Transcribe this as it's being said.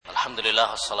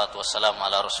Alhamdulillah, wassalatu wassalamu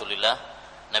ala rasulillah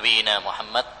Nabiina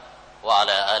Muhammad wa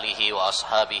ala alihi wa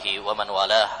ashabihi wa man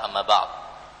walah, amma ba'd.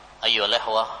 Ayyuhal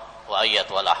ikhwah wa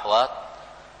ayyatul ahwat,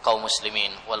 kaum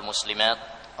muslimin wal muslimat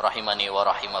rahimani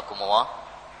wa rahimakumullah.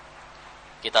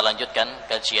 Kita lanjutkan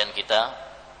kajian kita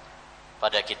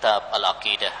pada kitab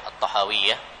Al-Aqidah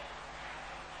At-Thahawiyah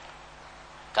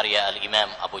karya Al-Imam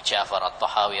Abu Ja'far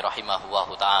At-Tahawi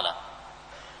rahimahullahu ta'ala.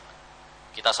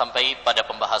 Kita sampai pada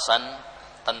pembahasan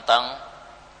tentang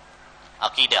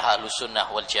akidah Ahlussunnah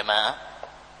wal Jamaah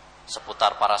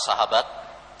seputar para sahabat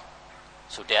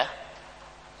sudah,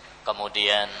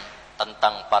 kemudian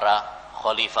tentang para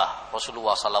khalifah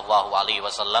Rasulullah sallallahu alaihi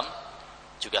wasallam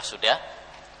juga sudah,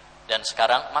 dan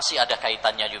sekarang masih ada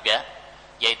kaitannya juga,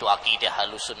 yaitu akidah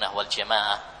Ahlussunnah wal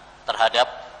Jamaah terhadap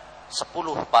 10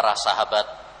 para sahabat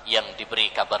yang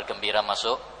diberi kabar gembira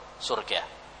masuk surga,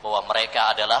 bahwa mereka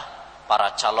adalah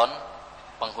para calon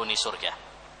penghuni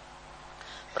surga.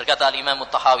 Berkata al-Imam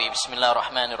Tahawi,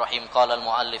 bismillahirrahmanirrahim, qala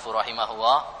al-muallif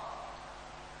rahimahullah,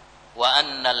 wa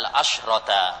annal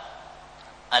ashrata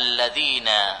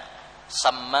alladzina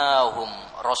sammahum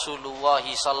Rasulullah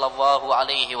sallallahu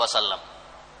alaihi wasallam,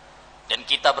 dan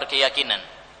kita berkeyakinan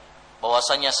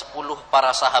bahwasanya 10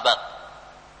 para sahabat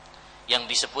yang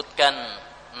disebutkan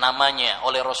namanya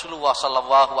oleh Rasulullah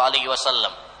sallallahu alaihi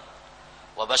wasallam,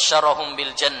 wa basyarahum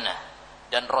bil jannah,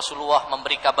 dan Rasulullah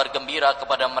memberi kabar gembira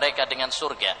kepada mereka dengan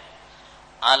surga,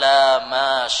 ala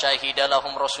ma syahida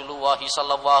lahum Rasulullah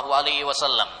sallallahu alaihi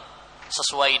wasallam,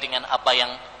 sesuai dengan apa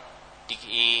yang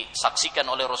disaksikan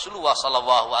oleh Rasulullah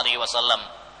sallallahu alaihi wasallam.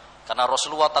 Karena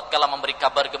Rasulullah tatkala memberi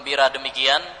kabar gembira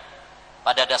demikian,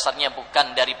 pada dasarnya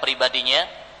bukan dari pribadinya,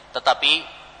 tetapi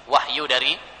wahyu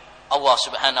dari Allah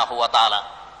Subhanahu wa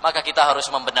taala, maka kita harus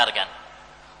membenarkan.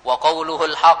 Wa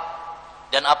qauluhul haq,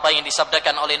 dan apa yang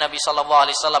disabdakan oleh Nabi sallallahu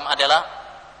alaihi wasallam adalah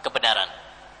kebenaran.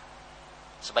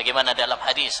 Sebagaimana dalam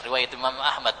hadis riwayat Imam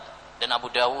Ahmad dan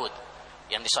Abu Dawud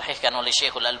yang disahihkan oleh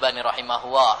Syekhul Albani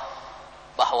rahimahullah,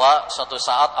 bahwa suatu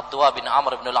saat Abdullah bin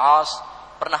Amr bin al-As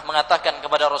pernah mengatakan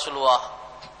kepada Rasulullah,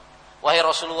 wahai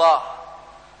Rasulullah,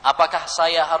 apakah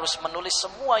saya harus menulis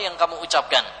semua yang kamu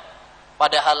ucapkan,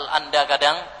 padahal Anda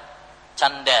kadang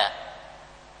canda?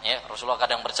 Ya, Rasulullah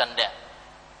kadang bercanda.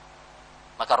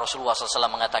 Maka Rasulullah SAW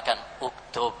mengatakan,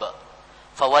 uktub,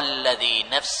 fawalladhi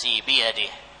nafsi biyadih,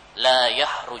 la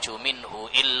yahruju minhu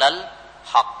illal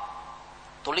haq.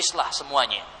 Tulislah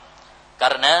semuanya,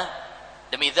 karena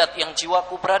demi zat yang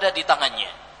jiwaku berada di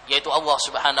tangannya, yaitu Allah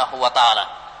Subhanahu wa ta'ala,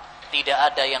 tidak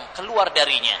ada yang keluar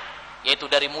darinya, yaitu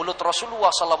dari mulut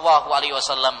Rasulullah SAW,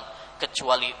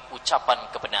 kecuali ucapan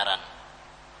kebenaran.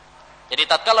 Jadi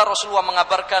tatkala Rasulullah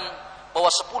mengabarkan bahwa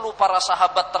 10 para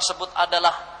sahabat tersebut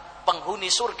adalah penghuni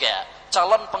surga,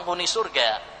 calon penghuni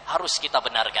surga, harus kita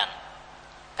benarkan.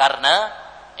 Karena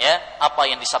ya, apa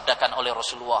yang disabdakan oleh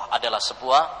Rasulullah adalah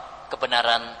sebuah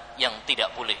kebenaran yang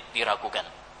tidak boleh diragukan.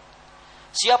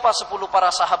 Siapa 10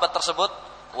 para sahabat tersebut?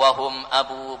 Wahum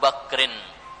Abu Bakrin.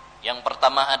 Yang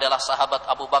pertama adalah sahabat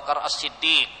Abu Bakar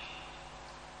As-Siddiq.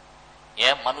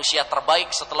 Ya, manusia terbaik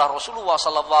setelah Rasulullah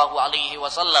sallallahu alaihi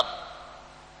wasallam.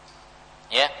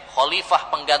 Ya,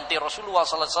 khalifah pengganti Rasulullah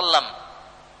sallallahu alaihi wasallam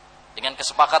dengan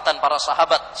kesepakatan para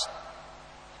sahabat.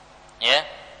 Ya.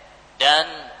 Dan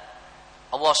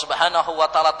Allah Subhanahu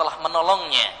wa taala telah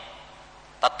menolongnya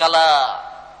tatkala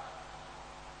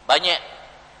banyak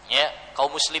ya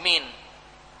kaum muslimin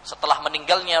setelah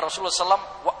meninggalnya Rasulullah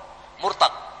SAW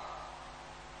murtad.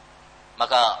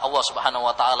 Maka Allah Subhanahu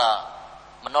wa taala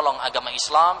menolong agama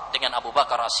Islam dengan Abu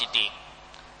Bakar As-Siddiq.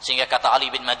 Sehingga kata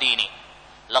Ali bin Madini,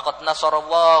 laqad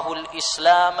nasarallahu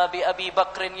al-islam bi Abi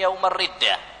Bakrin yaumar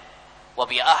riddah wa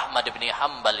bi Ahmad bin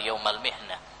Hanbal yaumal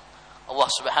mihnah. Allah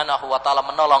Subhanahu wa taala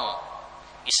menolong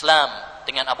Islam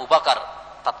dengan Abu Bakar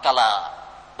tatkala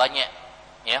banyak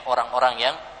ya orang-orang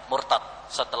yang murtad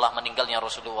setelah meninggalnya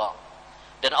Rasulullah,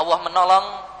 dan Allah menolong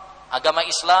agama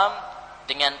Islam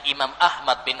dengan Imam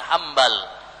Ahmad bin Hanbal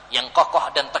yang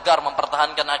kokoh dan tegar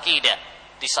mempertahankan akidah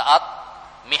di saat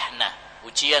mihnah,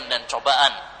 ujian dan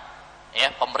cobaan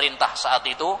ya pemerintah saat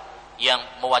itu yang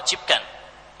mewajibkan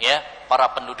ya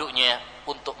para penduduknya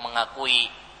untuk mengakui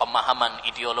pemahaman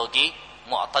ideologi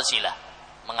Mu'tazilah,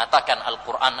 mengatakan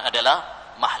Al-Quran adalah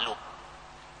makhluk.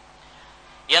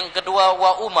 Yang kedua,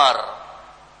 wa Umar,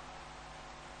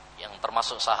 yang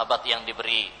termasuk sahabat yang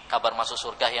diberi kabar masuk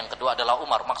surga. Yang kedua adalah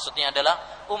Umar, maksudnya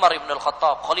adalah Umar ibn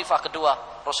al-Khattab, khalifah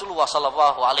kedua Rasulullah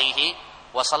sallallahu alaihi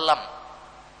wasallam.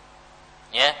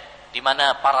 Ya, di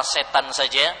mana para setan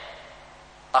saja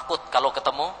takut kalau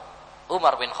ketemu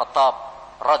Umar bin Khattab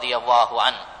radhiyallahu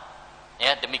an.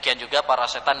 Ya, demikian juga para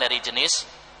setan dari jenis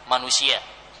manusia,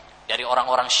 dari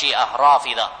orang-orang Syiah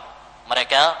Rafidah,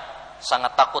 Mereka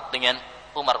sangat takut dengan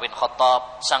Umar bin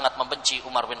Khattab, sangat membenci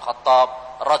Umar bin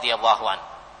Khattab radhiyallahu an.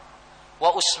 Wa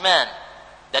Utsman,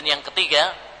 dan yang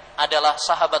ketiga adalah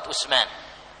sahabat Utsman,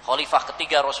 khalifah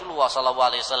ketiga Rasulullah sallallahu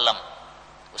alaihi wasallam,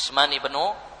 Utsman ibnu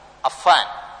Affan.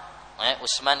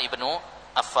 Utsman ibnu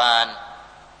Affan,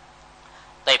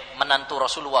 menantu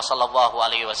Rasulullah sallallahu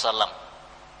alaihi wasallam.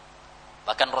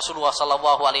 Bahkan Rasulullah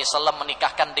sallallahu alaihi wasallam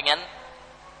menikahkan dengan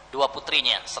dua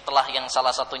putrinya setelah yang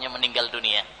salah satunya meninggal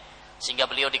dunia, sehingga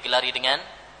beliau digelari dengan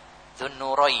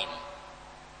Dzunnurain,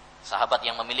 sahabat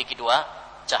yang memiliki dua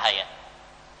cahaya.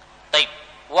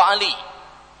 Wa Ali,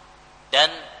 dan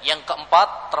yang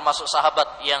keempat termasuk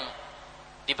sahabat yang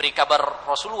diberi kabar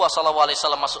Rasulullah sallallahu alaihi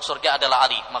wasallam masuk surga adalah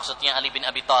Ali, maksudnya Ali bin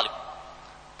Abi Thalib,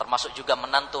 termasuk juga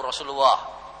menantu Rasulullah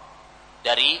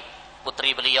dari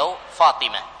putri beliau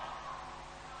Fatimah.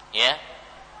 Ya,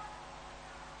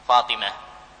 Fatimah.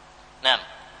 Nah,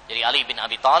 jadi Ali bin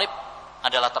Abi Thalib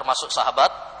adalah termasuk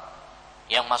sahabat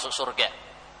yang masuk surga,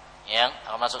 yang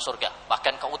akan masuk surga.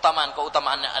 Bahkan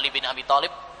keutamaan Ali bin Abi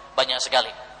Thalib banyak sekali.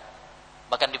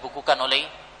 Bahkan dibukukan oleh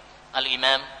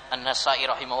Al-Imam An-Nasa'i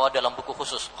rahimahullah dalam buku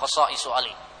khusus Khasaisu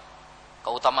Ali.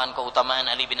 Keutamaan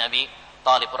Ali bin Abi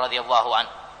Thalib radhiyallahu an.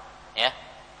 Ya.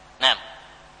 Nah,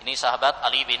 ini sahabat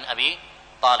Ali bin Abi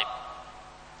Thalib.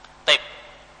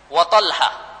 Wa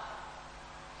Talha,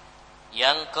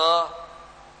 yang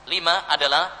kelima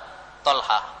adalah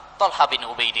Talha bin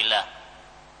Ubaidillah.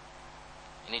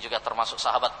 Ini juga termasuk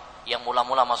sahabat yang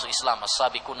mula-mula masuk Islam,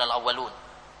 as-sabiqunal awwalun.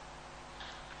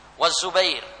 Wa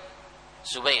Zubair,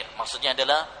 maksudnya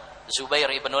adalah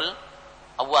Zubair ibnul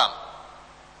Awwam.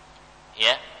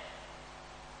 Ya,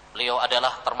 beliau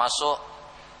adalah termasuk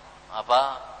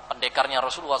pendekarnya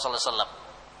Rasulullah sallallahu alaihi wasallam,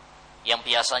 yang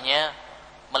biasanya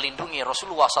melindungi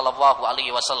Rasulullah sallallahu alaihi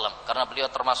wasallam, karena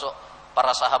beliau termasuk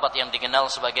para sahabat yang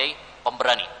dikenal sebagai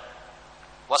pemberani.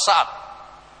 Wa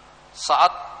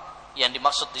Sa'ad yang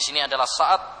dimaksud di sini adalah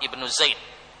Sa'ad ibnu Zaid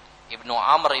ibnu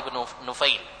Amr ibnu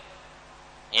Nufail.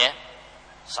 Ya,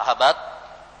 sahabat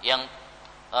yang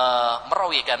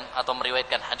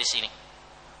meriwayatkan hadis ini.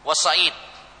 Wa Sa'id,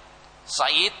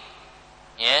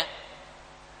 ya,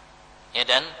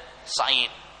 dan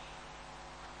Sa'id.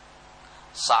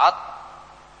 Sa'ad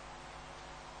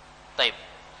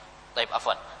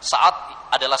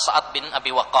adalah Sa'ad bin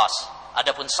Abi Waqqas.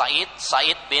 Adapun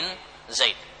Sa'id bin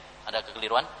Zaid. Ada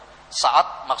kekeliruan.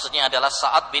 Sa'ad maksudnya adalah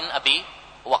Sa'ad bin Abi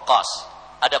Waqqas.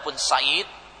 Adapun Sa'id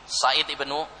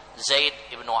ibnu Zaid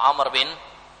ibnu Amr bin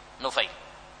Nufail.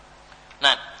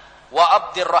 Nah, wa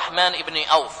Abdurrahman ibni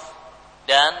Auf,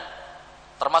 dan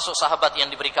termasuk sahabat yang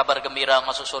diberi kabar gembira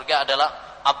masuk surga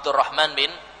adalah Abdurrahman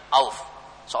bin Auf,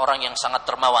 seorang yang sangat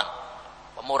dermawan,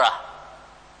 pemurah,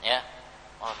 ya,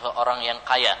 orang yang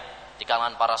kaya di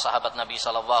kalangan para sahabat Nabi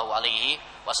sallallahu alaihi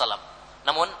wasallam.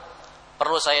 Namun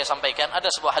perlu saya sampaikan, ada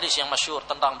sebuah hadis yang masyhur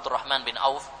tentang Abdurrahman bin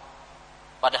Auf,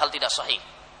 padahal tidak sahih,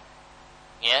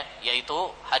 ya, yaitu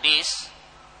hadis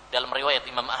dalam riwayat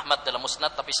Imam Ahmad dalam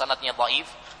Musnad tapi sanadnya dhaif,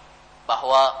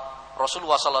 bahwa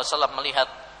Rasulullah sallallahu alaihi wasallam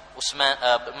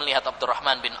melihat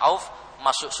Abdurrahman bin Auf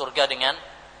masuk surga dengan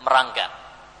merangkak.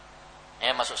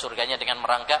 Ya, masuk surganya dengan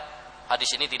merangkak.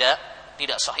 Hadis ini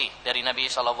tidak sahih dari Nabi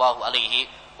sallallahu alaihi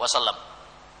wasallam.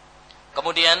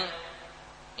 Kemudian,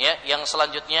 ya, yang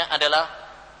selanjutnya adalah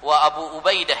wa Abu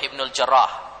Ubaidah ibnul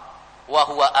Jarrah wa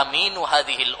huwa aminu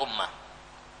hadhil ummah,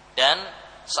 dan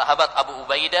sahabat Abu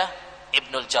Ubaidah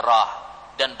ibnul Jarrah,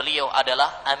 dan beliau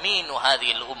adalah aminu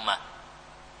hadhil ummah.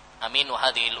 Aminu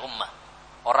hadhil ummah,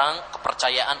 orang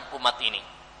kepercayaan umat ini.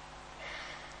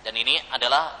 Dan ini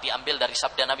adalah diambil dari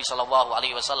sabda Nabi sallallahu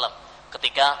alaihi wasallam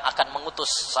ketika akan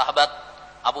mengutus sahabat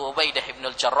Abu Ubaidah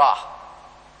ibnul Jarrah.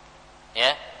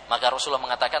 Ya, maka Rasulullah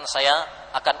mengatakan, saya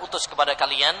akan utus kepada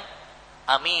kalian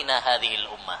amina hadhil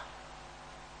ummah.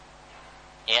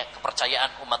 Ya,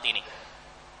 kepercayaan umat ini.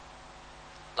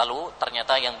 Lalu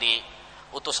ternyata yang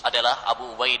diutus adalah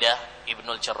Abu Ubaidah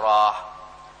ibnul Jarrah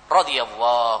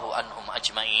radhiyallahu anhum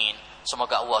ajmain.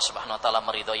 Semoga Allah Subhanahu wa taala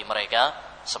meridhai mereka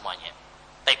semuanya.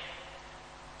 Baik.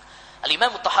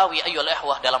 Al-Imam Thahawiyah ayyuhal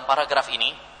ikhwah dalam paragraf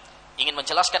ini ingin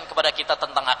menjelaskan kepada kita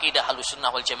tentang akidah Ahlussunnah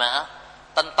wal Jamaah,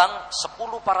 tentang 10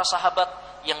 para sahabat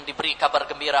yang diberi kabar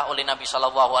gembira oleh Nabi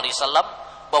sallallahu alaihi wasallam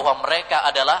bahwa mereka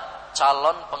adalah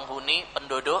calon penghuni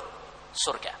penduduk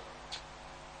surga.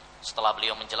 Setelah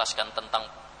beliau menjelaskan tentang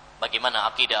bagaimana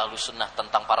akidah Ahlussunnah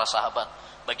tentang para sahabat,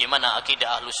 bagaimana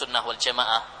akidah Ahlussunnah wal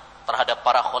Jamaah terhadap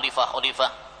para khalifah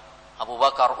Abu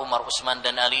Bakar, Umar, Utsman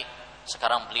dan Ali,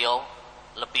 sekarang beliau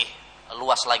lebih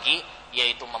luas lagi,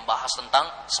 yaitu membahas tentang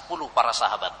 10 para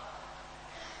sahabat.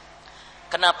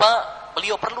 Kenapa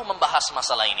beliau perlu membahas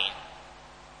masalah ini?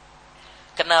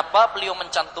 Kenapa beliau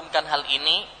mencantumkan hal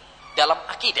ini dalam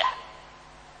akidah?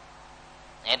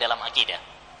 Dalam akidah.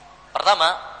 Pertama,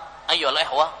 ayyuhal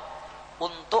ikhwah,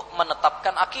 untuk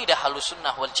menetapkan akidah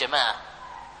Ahlussunnah wal Jamaah.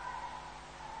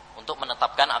 Untuk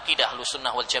menetapkan akidah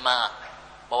Ahlussunnah wal Jamaah,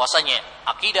 bahwasanya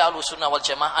akidah Ahlussunnah wal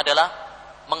Jamaah adalah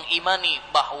mengimani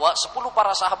bahwa 10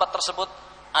 para sahabat tersebut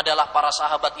adalah para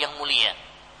sahabat yang mulia,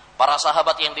 para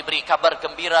sahabat yang diberi kabar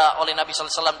gembira oleh Nabi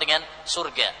sallallahu alaihi wasallam dengan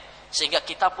surga, sehingga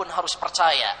kita pun harus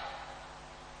percaya,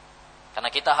 karena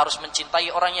kita harus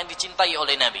mencintai orang yang dicintai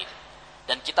oleh Nabi,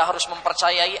 dan kita harus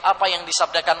mempercayai apa yang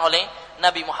disabdakan oleh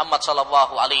Nabi Muhammad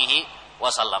sallallahu alaihi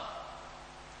wasallam.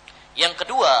 Yang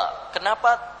kedua,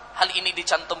 kenapa hal ini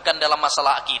dicantumkan dalam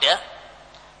masalah akidah?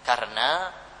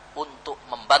 Karena untuk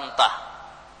membantah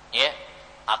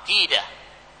akidah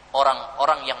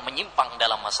orang-orang yang menyimpang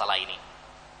dalam masalah ini,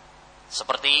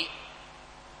 seperti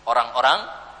orang-orang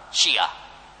Syiah,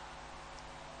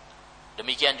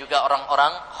 demikian juga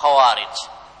orang-orang Khawarij,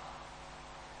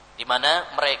 di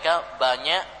mana mereka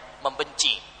banyak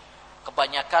membenci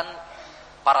kebanyakan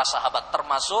para sahabat,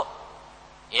 termasuk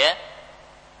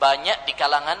banyak di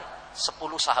kalangan 10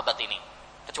 sahabat ini,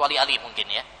 kecuali Ali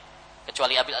mungkin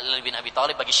kecuali Ali bin Abi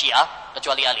Thalib bagi Syiah,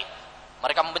 kecuali Ali.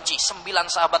 Mereka membenci 9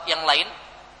 sahabat yang lain,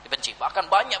 dibenci. Bahkan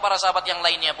banyak para sahabat yang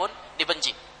lainnya pun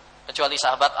dibenci, kecuali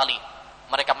sahabat Ali.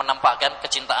 Mereka menampakkan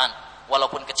kecintaan,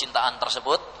 walaupun kecintaan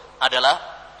tersebut adalah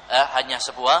hanya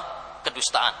sebuah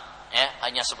kedustaan,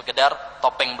 hanya sekedar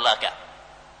topeng belaka.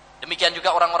 Demikian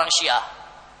juga orang-orang Syiah,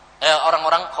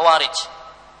 orang-orang Khawarij.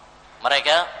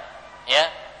 Mereka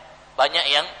banyak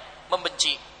yang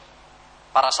membenci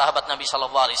para sahabat Nabi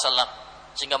sallallahu alaihi wasallam,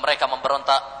 sehingga mereka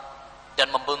memberontak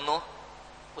dan membunuh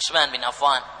Utsman bin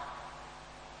Affan.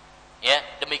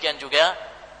 Demikian juga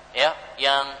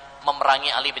yang memerangi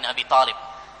Ali bin Abi Thalib.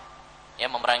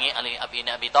 Memerangi Ali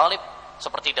bin Abi Thalib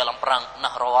seperti dalam perang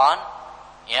Nahrawan,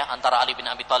 antara Ali bin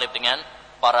Abi Thalib dengan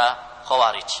para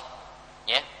Khawarij.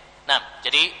 Nah,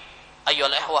 jadi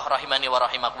ayyuhal ikhwah rahimani wa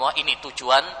rahimakumullah, ini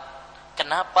tujuan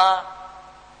kenapa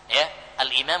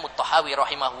Al-Imam At-Tahawi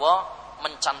rahimahullah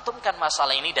mencantumkan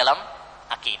masalah ini dalam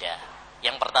akidah.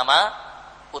 Yang pertama,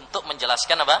 untuk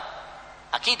menjelaskan apa?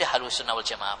 Akidah Ahlussunnah wal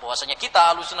Jamaah, bahwasanya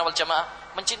kita Ahlussunnah wal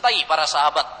Jamaah mencintai para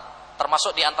sahabat,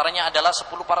 termasuk diantaranya adalah 10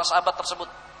 para sahabat tersebut.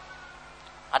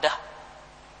 Ada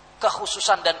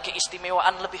kekhususan dan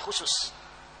keistimewaan lebih khusus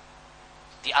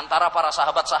di antara para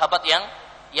sahabat-sahabat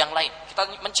yang lain. Kita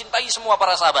mencintai semua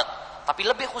para sahabat, tapi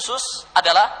lebih khusus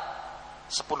adalah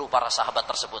 10 para sahabat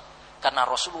tersebut, karena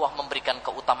Rasulullah memberikan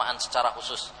keutamaan secara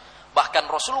khusus. Bahkan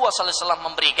Rasulullah sallallahu alaihi wasallam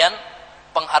memberikan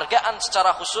penghargaan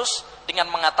secara khusus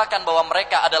dengan mengatakan bahwa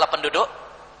mereka adalah penduduk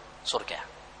surga.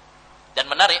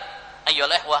 Dan menarik,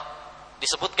 ayyuhal ikhwah,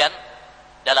 disebutkan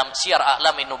dalam Syiar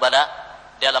A'lamin Nubala,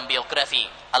 dalam biografi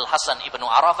Al-Hasan ibnu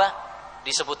Arafah,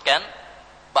 disebutkan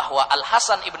bahwa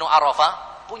Al-Hasan ibnu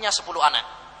Arafah punya 10 anak.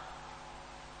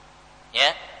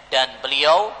 Dan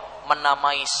beliau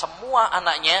menamai semua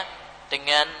anaknya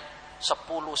dengan 10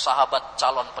 sahabat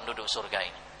calon penduduk surga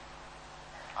ini.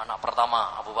 Anak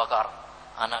pertama Abu Bakar,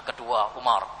 anak kedua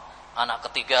Umar, anak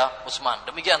ketiga Utsman,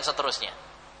 demikian seterusnya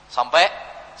sampai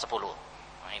 10.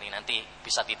 Nah, ini nanti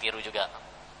bisa ditiru juga,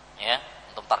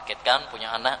 untuk targetkan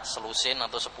punya anak selusin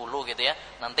atau 10 gitu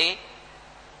nanti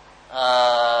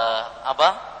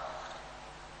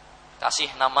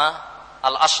kasih nama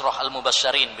Al-Ashrah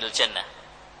Al-Mubasysyirin bil Jannah.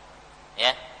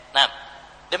 Nah,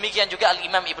 demikian juga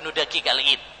Al-Imam Ibnu Daqiq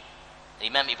Al-Id.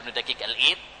 Imam Ibnu Daqiq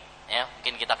Al-Id,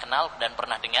 mungkin kita kenal dan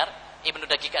pernah dengar Ibnu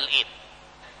Daqiq Al-Id.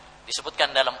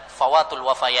 Disebutkan dalam Fawatul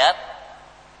Wafayat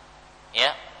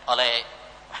oleh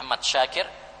Muhammad Syakir,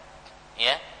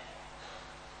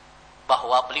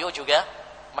 bahwa beliau juga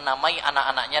menamai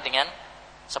anak-anaknya dengan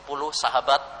 10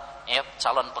 sahabat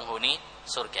calon penghuni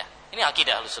surga. Ini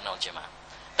akidah Ahlussunnah wal Jamaah.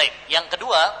 Baik, yang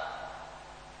kedua,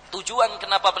 tujuan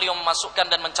kenapa beliau memasukkan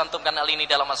dan mencantumkan hal ini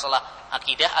dalam masalah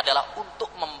akidah adalah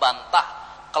untuk membantah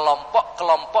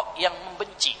kelompok-kelompok yang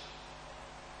membenci,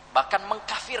 bahkan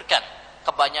mengkafirkan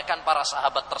kebanyakan para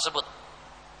sahabat tersebut.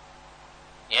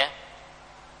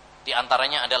 Di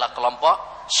antaranya adalah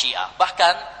kelompok Syiah.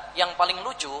 Bahkan yang paling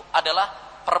lucu adalah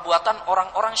perbuatan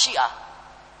orang-orang Syiah.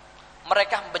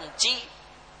 Mereka benci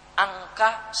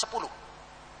angka 10.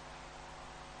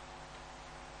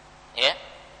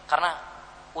 Karena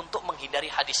untuk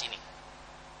menghindari hadis ini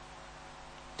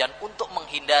dan untuk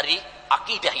menghindari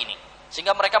akidah ini,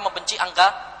 sehingga mereka membenci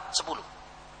angka 10.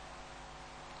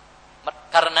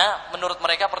 Karena menurut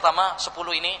mereka, pertama,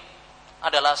 10 ini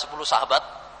adalah 10 sahabat,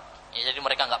 jadi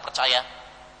mereka nggak percaya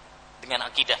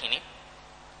dengan akidah ini.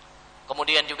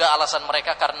 Kemudian juga alasan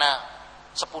mereka karena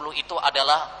 10 itu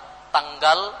adalah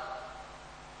tanggal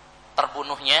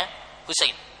terbunuhnya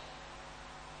Husain,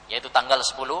 yaitu tanggal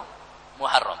 10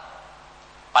 Muharram.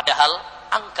 Padahal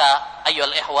angka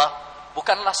ayyuhal ikhwah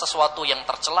bukanlah sesuatu yang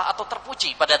tercela atau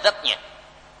terpuji pada zatnya.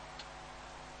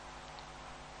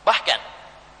 Bahkan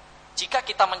jika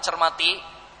kita mencermati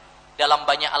dalam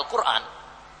banyak Al-Quran,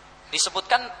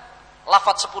 disebutkan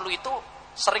lafaz 10 itu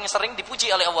sering-sering dipuji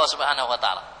oleh Allah Subhanahu wa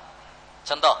taala.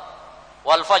 Contoh,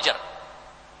 wal fajr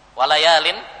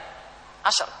walayalin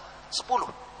asyr,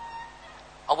 10.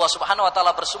 Allah Subhanahu wa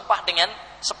taala bersumpah dengan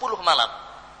 10 malam,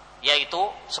 yaitu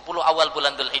 10 awal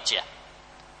bulan Dzulhijjah.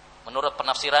 Menurut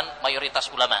penafsiran mayoritas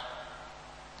ulama.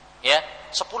 Ya,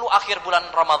 10 akhir bulan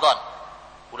Ramadan,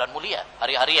 bulan mulia,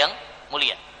 hari-hari yang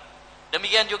mulia.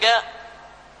 Demikian juga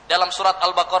dalam surat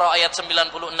Al-Baqarah ayat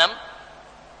 96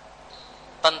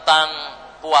 tentang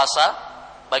puasa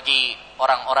bagi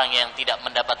orang-orang yang tidak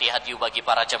mendapati hadyu bagi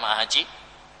para jemaah haji.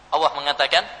 Allah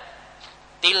mengatakan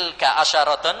tilka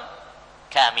asyaratun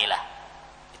kamilah.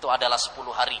 Itu adalah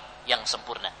 10 hari yang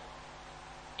sempurna.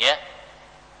 Ya.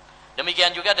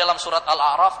 Demikian juga dalam surat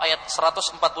Al-A'raf ayat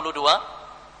 142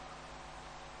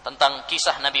 tentang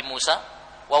kisah Nabi Musa,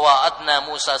 wa wa'adna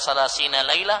Musa salasina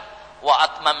laila wa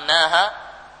atmamnaha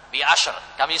bi ashr.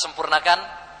 Kami sempurnakan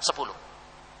 10.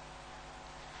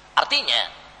 Artinya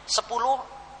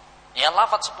 10, ya,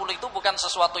 lafaz 10 itu bukan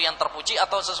sesuatu yang terpuji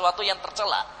atau sesuatu yang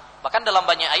tercela. Bahkan dalam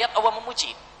banyak ayat Allah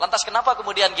memuji. Lantas kenapa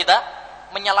kemudian kita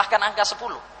menyalahkan angka 10?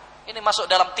 Ini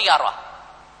masuk dalam tiarah.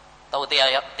 Tahu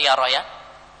tiarah ya?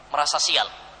 Merasa sial.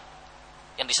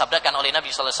 Yang disabdakan oleh Nabi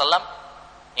sallallahu alaihi wasallam,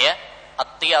 ya,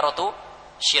 at-tiaratu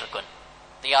syirkun.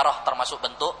 Tiarah termasuk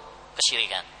bentuk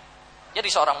kesyirikan. Jadi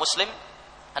seorang muslim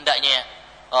hendaknya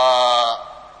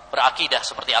berakidah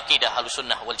seperti akidah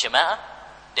Ahlussunnah wal Jamaah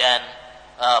dan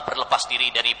berlepas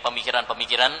diri dari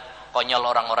pemikiran-pemikiran konyol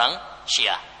orang-orang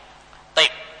Syiah.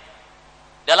 Baik.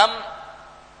 Dalam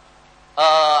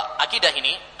akidah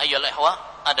ini, ayyuhal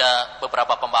ikhwah, ada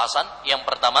beberapa pembahasan. Yang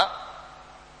pertama,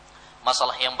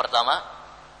 masalah yang pertama,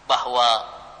 bahwa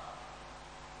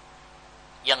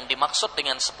yang dimaksud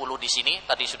dengan 10 di sini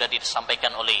tadi sudah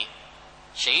disampaikan oleh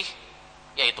Syekh,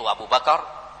 yaitu Abu Bakar,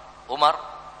 Umar,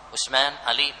 Utsman,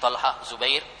 Ali, Talha,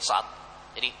 Zubair, Sa'ad.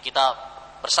 Jadi kita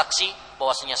bersaksi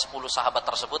bahwasanya 10 sahabat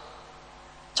tersebut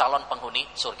calon penghuni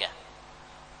surga.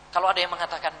 Kalau ada yang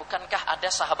mengatakan, bukankah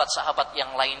ada sahabat-sahabat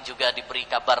yang lain juga diberi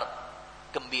kabar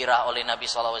gembira oleh Nabi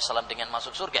SAW dengan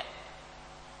masuk surga?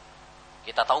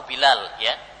 Kita tahu Bilal,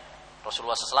 ya,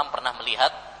 Rasulullah SAW pernah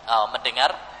melihat,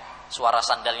 mendengar suara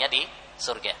sandalnya di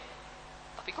surga.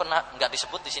 Tapi kok nggak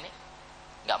disebut di sini?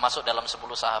 Nggak masuk dalam 10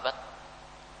 sahabat.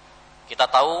 Kita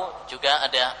tahu juga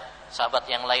ada sahabat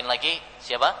yang lain lagi,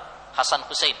 siapa? Hasan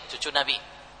Husain, cucu Nabi.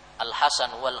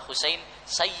 Al-Hasan wal Husain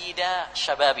sayyida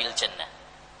syababil jannah.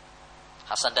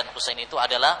 Hasan dan Husain itu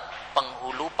adalah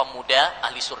penghulu pemuda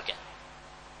ahli surga.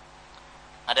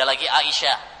 Ada lagi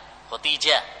Aisyah,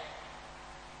 Khadijah,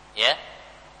 ya,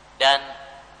 dan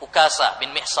Ukasa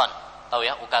bin Mihsan. Tahu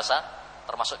ya, Ukasa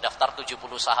termasuk daftar 70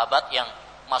 sahabat yang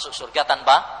masuk surga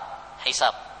tanpa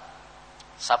hisab.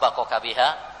 Sabaqaka biha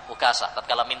Ukasa,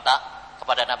 tatkala minta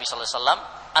kepada Nabi sallallahu alaihi wasallam,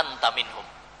 anta minhum,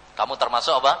 kamu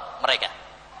termasuk apa? Mereka.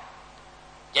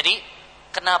 Jadi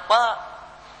kenapa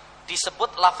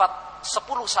disebut lafaz 10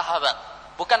 sahabat?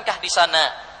 Bukankah di sana,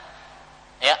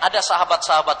 ya, ada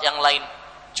sahabat-sahabat yang lain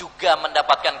juga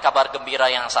mendapatkan kabar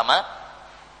gembira yang sama?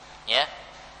 Ya,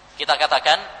 kita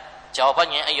katakan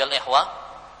jawabannya, ayyuhal ikhwah,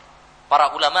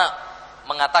 para ulama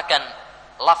mengatakan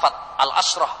lafaz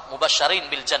al-ashrah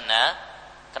mubasysyirin bil jannah.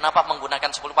 Kenapa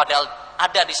menggunakan 10? Padahal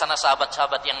ada di sana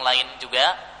sahabat-sahabat yang lain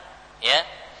juga, ya.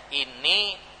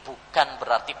 Ini bukan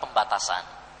berarti pembatasan.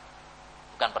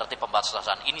 Bukan berarti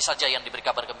pembatasan. Ini saja yang diberi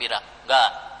kabar gembira. Enggak.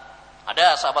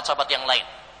 Ada sahabat-sahabat yang lain.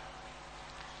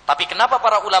 Tapi kenapa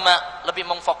para ulama lebih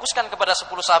memfokuskan kepada 10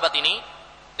 sahabat ini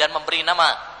dan memberi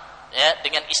nama, ya,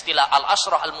 dengan istilah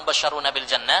al-ashrah al-mubasysyaruna bil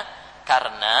jannah?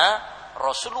 Karena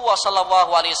Rasulullah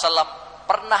sallallahu alaihi wasallam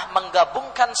pernah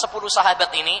menggabungkan 10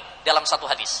 sahabat ini dalam satu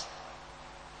hadis.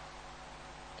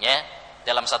 Ya,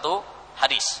 dalam satu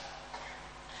hadis.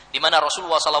 Di mana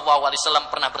Rasulullah sallallahu alaihi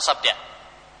wasallam pernah bersabda,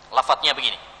 lafadznya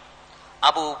begini: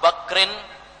 Abu Bakrin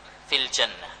fil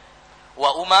jannah,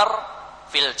 wa Umar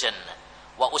fil jannah,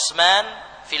 wa Utsman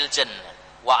fil jannah,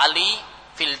 wa Ali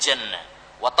fil jannah,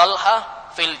 wa Talha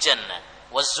fil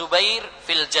jannah, wa Zubair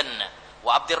fil jannah,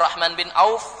 wa Abdurrahman bin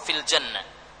Auf fil jannah,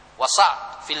 wa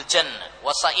Sa'd fil jannah,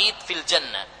 wa Sa'id fil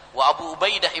jannah, wa Abu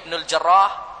Ubaidah ibnul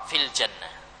Jarrah fil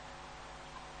jannah.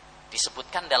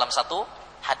 Disebutkan dalam satu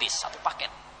hadis, satu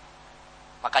paket.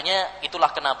 Makanya itulah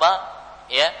kenapa,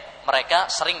 ya, mereka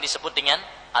sering disebut dengan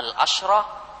al-ashrah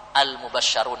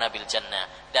al-mubasysyaruna bil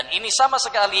jannah. Dan ini sama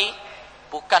sekali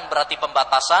bukan berarti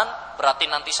pembatasan, berarti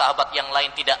nanti sahabat yang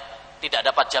lain tidak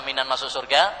dapat jaminan masuk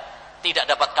surga, tidak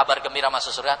dapat kabar gembira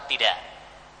masuk surga, tidak.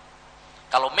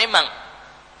 Kalau memang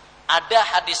ada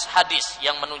hadis-hadis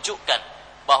yang menunjukkan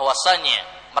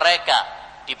bahwasanya mereka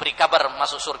diberi kabar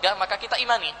masuk surga, maka kita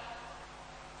imani.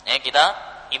 Kita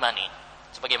imani.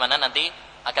 Sebagaimana nanti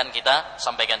akan kita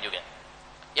sampaikan juga.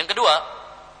 Yang kedua,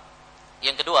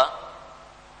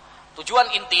 tujuan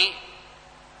inti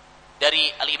dari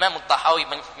Al-Imam Thahawiyah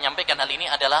menyampaikan hal ini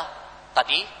adalah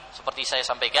tadi seperti saya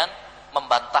sampaikan,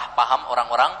 membantah paham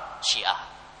orang-orang Syiah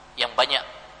yang banyak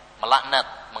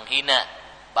melaknat, menghina,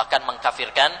 bahkan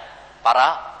mengkafirkan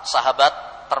para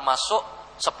sahabat, termasuk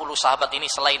 10 sahabat ini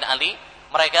selain Ali,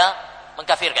 mereka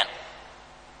mengkafirkan.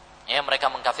 Mereka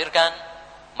mengkafirkan,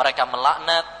 mereka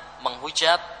melaknat,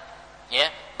 menghujat,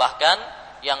 bahkan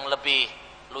yang lebih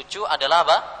lucu adalah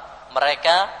apa?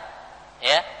 Mereka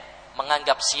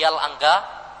menganggap sial angka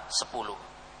 10.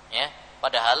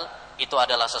 Padahal itu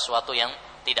adalah sesuatu yang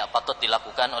tidak patut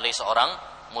dilakukan oleh seorang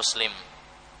muslim.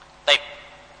 Baik.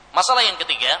 Masalah yang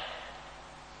ketiga,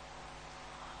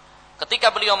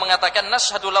 ketika beliau mengatakan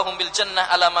nashhadu lahum bil jannah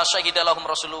ala ma syahida lahum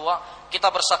Rasulullah,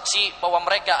 kita bersaksi bahwa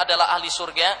mereka adalah ahli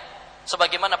surga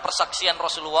sebagaimana persaksian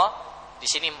Rasulullah. Di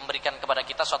sini memberikan kepada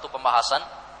kita suatu pembahasan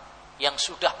yang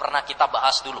sudah pernah kita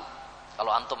bahas dulu,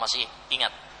 kalau antum masih ingat,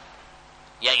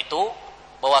 yaitu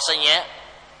bahwasanya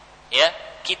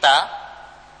kita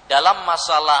dalam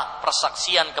masalah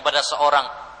persaksian kepada seorang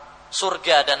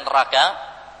surga dan neraka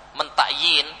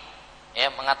mentakyin,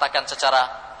 mengatakan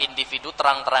secara individu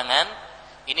terang-terangan,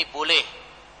 ini boleh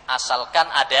asalkan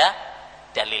ada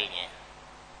dalilnya.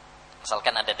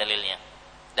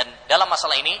 Dan dalam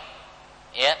masalah ini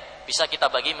bisa kita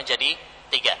bagi menjadi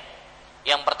 3.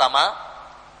 Yang pertama,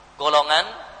 golongan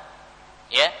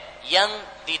yang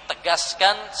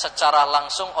ditegaskan secara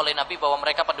langsung oleh Nabi bahwa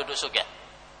mereka penduduk surga,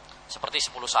 seperti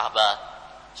 10 sahabat,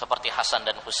 seperti Hasan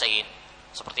dan Husain,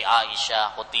 seperti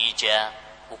Aisyah, Khadijah,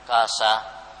 Ukasha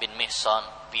bin Mihsan,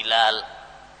 Bilal,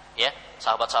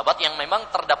 sahabat-sahabat yang memang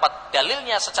terdapat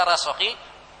dalilnya secara sahih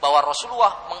bahwa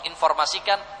Rasulullah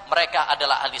menginformasikan mereka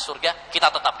adalah ahli surga,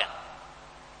 kita tetapkan.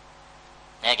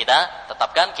 Kita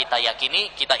tetapkan, kita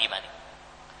yakini, kita imani.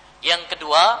 Yang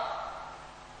kedua,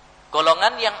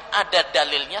 golongan yang ada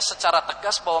dalilnya secara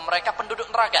tegas bahwa mereka penduduk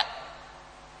neraka,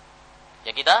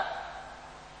 kita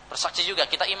bersaksi juga,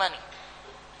 kita imani.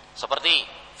 Seperti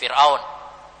Fir'aun,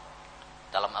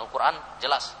 dalam Al-Quran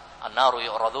jelas, an-naru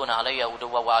yu'raduna alayya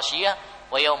uduwa wa asyiyah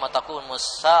wa yawma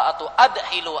taqumus sa'atu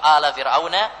adhilu ala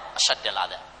fir'auna asyaddal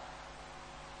 'adzab.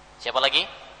 Siapa lagi?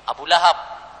 Abu Lahab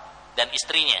dan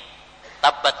istrinya,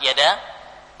 tabbat yada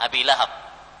Abi Lahab,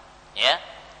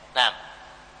 nah,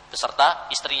 beserta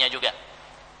istrinya juga,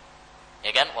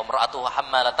 wa mar'atuhu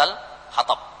hammalatal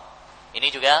hatab. Ini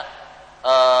juga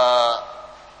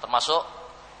termasuk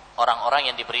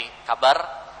orang-orang yang diberi kabar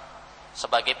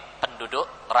sebagai penduduk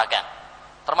neraka.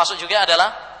 Termasuk juga adalah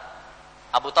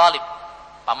Abu Talib,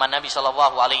 paman Nabi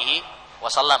sallallahu alaihi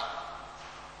wasallam.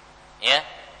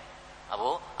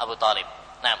 Abu Talib.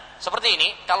 Nah, seperti ini,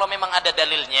 kalau memang ada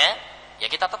dalilnya,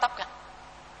 kita tetapkan.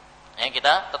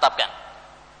 Kita tetapkan.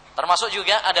 Termasuk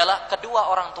juga adalah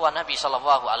kedua orang tua Nabi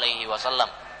sallallahu alaihi wasallam.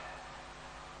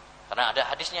 Karena ada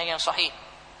hadisnya yang sahih.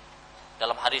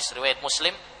 Dalam hadis riwayat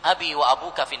Muslim, abi wa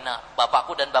abuka finnar,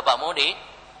 bapakku dan bapakmu di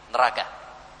neraka.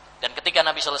 Dan ketika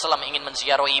Nabi sallallahu alaihi wasallam ingin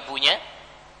menziarahi ibunya,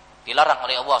 dilarang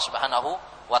oleh Allah Subhanahu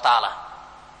wa taala.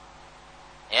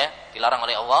 Dilarang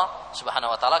oleh Allah Subhanahu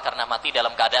wa taala karena mati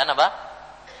dalam keadaan apa?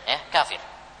 Kafir.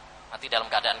 Mati dalam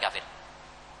keadaan kafir.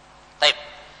 Taib.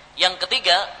 Yang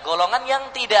ketiga, golongan yang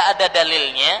tidak ada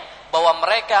dalilnya bahwa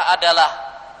mereka adalah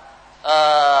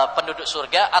penduduk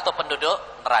surga atau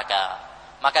penduduk neraka.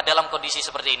 Maka dalam kondisi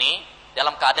seperti ini,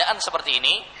 dalam keadaan seperti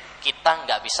ini, kita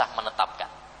nggak bisa menetapkan.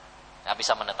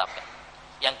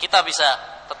 Yang kita bisa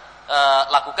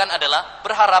lakukan adalah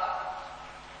berharap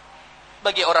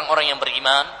bagi orang-orang yang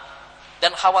beriman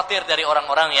dan khawatir dari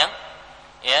orang-orang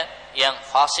yang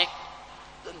fasik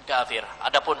dan kafir.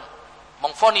 Adapun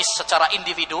mengvonis secara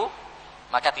individu,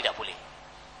 maka tidak boleh.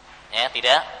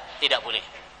 Tidak boleh.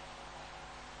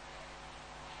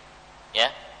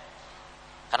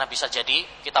 Karena bisa jadi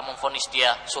kita mengvonis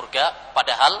dia surga,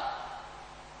 padahal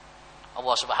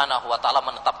Allah Subhanahu wa taala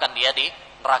menetapkan dia di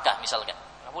neraka misalkan.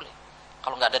 Tidak boleh.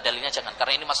 Kalau nggak ada dalilnya jangan,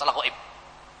 karena ini masalah gaib.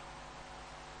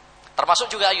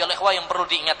 Termasuk juga ayolah ikhwah yang perlu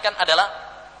diingatkan adalah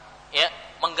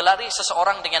menggelari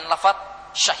seseorang dengan lafaz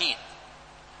syahid.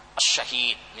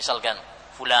 Syahid misalkan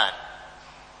fulan,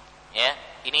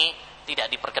 ini tidak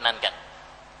diperkenankan.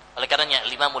 Oleh karenanya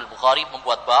Imam Al-Bukhari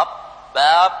membuat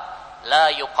bab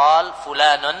la yuqal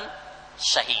fulanun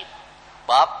syahid.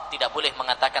 bab tidak boleh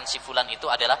mengatakan si fulan itu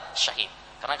adalah syahid.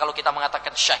 Karena kalau kita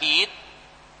mengatakan syahid,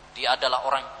 dia adalah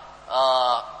orang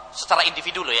secara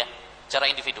individu loh ya,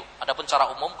 secara individu. Adapun secara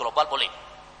umum global boleh.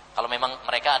 Kalau memang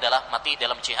mereka adalah mati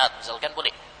dalam jihad misalkan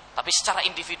boleh. Tapi secara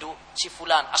individu si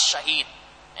fulan as-syahid.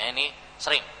 Ini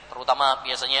sering, terutama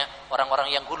biasanya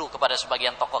orang-orang yang hulu kepada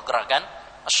sebagian tokoh gerakan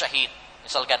as-syahid.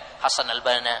 Misalkan Hasan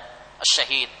al-Banna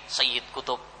as-syahid, Sayyid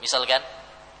Kutub misalkan.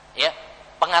 Ya,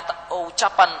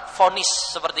 ucapan vonis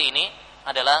seperti ini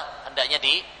adalah hendaknya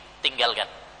ditinggalkan.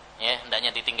 Ya,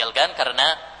 hendaknya ditinggalkan karena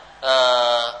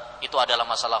itu adalah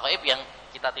masalah gaib yang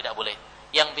kita tidak boleh.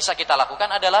 Yang bisa kita lakukan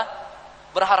adalah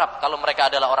berharap. Kalau mereka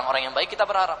adalah orang-orang yang baik, kita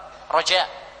berharap. Roja.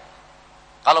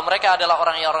 Kalau mereka adalah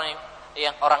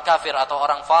orang kafir atau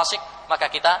orang fasik,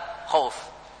 maka kita khauf,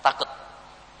 takut.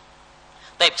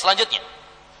 Baik, selanjutnya.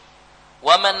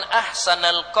 Wa man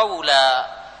ahsanal qawla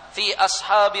fi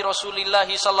ashabi Rasulillah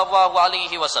sallallahu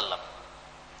alaihi wasallam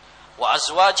wa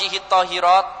azwajihi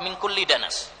tahirat min kulli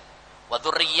danas wa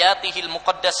dzurriyyatihi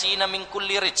al-muqaddasina min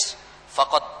kulli rijs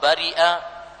faqad bari'a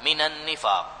minan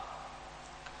nifaq.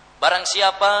 Barang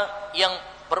siapa yang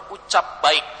berucap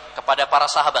baik kepada para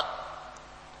sahabat.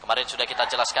 Kemarin sudah kita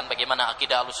jelaskan bagaimana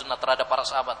akidah Ahlussunnah terhadap para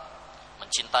sahabat.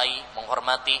 Mencintai,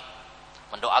 menghormati,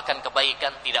 mendoakan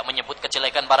kebaikan, tidak menyebut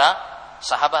kejelekan para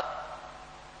sahabat.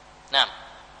 Nah,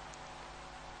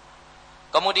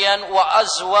 kemudian wa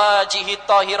azwajihi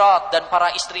tahirat, dan para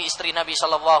istri-istri Nabi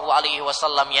sallallahu alaihi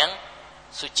wasallam yang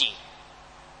suci.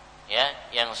 Ya,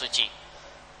 yang suci.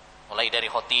 Mulai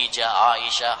dari Khadijah,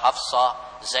 Aisyah,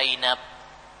 Hafsah, Zainab,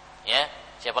 ya,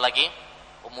 siapa lagi?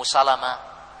 Ummu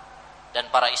Salamah dan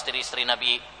para istri-istri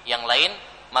Nabi yang lain,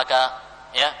 maka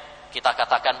ya, kita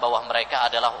katakan bahwa mereka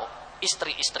adalah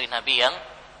istri-istri Nabi yang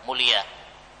mulia,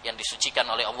 yang disucikan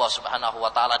oleh Allah Subhanahu wa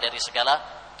taala dari segala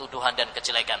tuduhan dan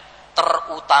kejelekan.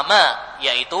 Terutama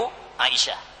yaitu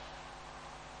Aisyah.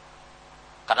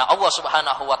 Karena Allah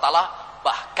Subhanahu wa taala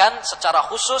bahkan secara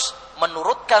khusus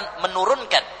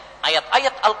menurunkan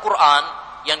ayat-ayat Al-Qur'an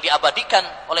yang diabadikan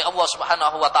oleh Allah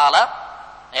Subhanahu wa taala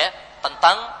ya,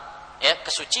 tentang ya,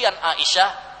 kesucian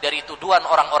Aisyah dari tuduhan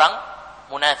orang-orang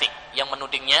munafik yang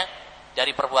menudingnya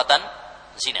dari perbuatan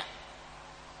zina.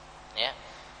 Ya.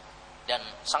 Dan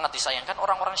sangat disayangkan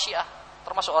orang-orang Syiah,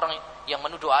 termasuk orang yang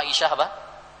menuduh Aisyah apa?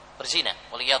 Berzina,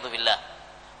 waliyadzubillah.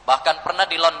 Bahkan pernah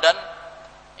di London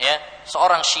ya,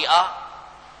 seorang Syiah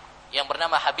yang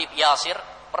bernama Habib Yasir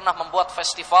pernah membuat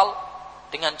festival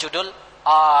dengan judul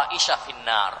Aisyah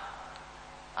finnar.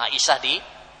 Aisyah di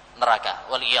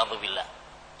neraka, waliyadzubillah.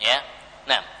 Ya.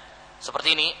 Nah,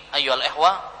 seperti ini ayyuhal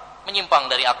ikhwah, menyimpang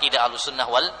dari akidah Ahlussunnah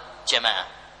wal Jamaah.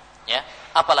 Ya,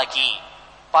 apalagi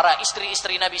para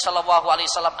istri-istri Nabi sallallahu alaihi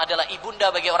wasallam adalah ibunda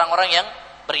bagi orang-orang yang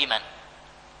beriman.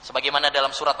 Sebagaimana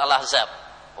dalam surat Al-Ahzab,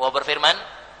 Allah berfirman,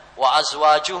 "Wa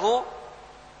azwajuhu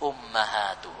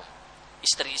ummahatuhum."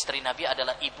 Istri-istri Nabi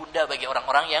adalah ibunda bagi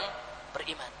orang-orang yang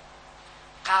beriman.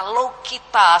 Kalau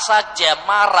kita saja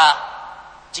marah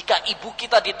jika ibu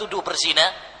kita dituduh berzina,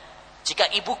 jika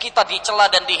ibu kita dicela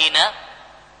dan dihina,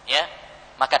 ya,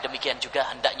 maka demikian juga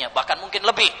hendaknya, bahkan mungkin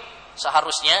lebih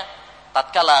seharusnya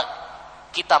tatkala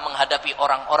kita menghadapi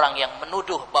orang-orang yang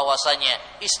menuduh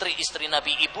bahwasanya istri-istri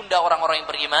Nabi ibunda orang-orang yang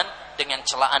beriman dengan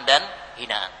celaan dan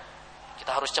hinaan.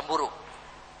 Kita harus cemburu.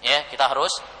 Ya, kita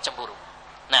harus cemburu.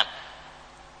 Nah,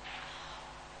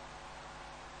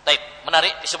 baik,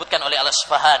 menarik disebutkan oleh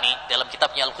Al-Asfahani dalam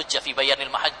kitabnya Al-Hujjah fi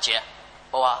Bayanil Mahajjah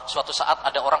bahwa suatu saat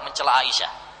ada orang mencela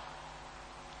Aisyah.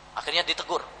 Akhirnya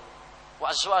ditegur.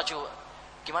 Wa azwaju,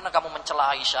 gimana kamu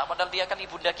mencela Aisyah padahal dia kan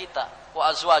ibunda kita.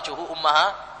 Wa azwajuhu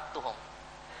ummahatuhum.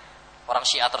 Orang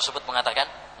Syiah tersebut mengatakan,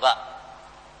 enggak,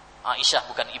 Aisyah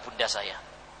bukan ibunda saya.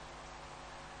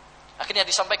 Akhirnya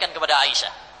disampaikan kepada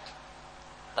Aisyah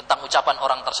tentang ucapan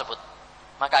orang tersebut.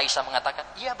 Maka Aisyah mengatakan,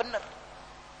 iya benar,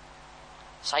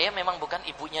 saya memang bukan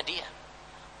ibunya dia.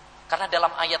 Karena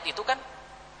dalam ayat itu kan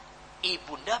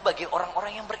ibunda bagi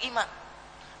orang-orang yang beriman.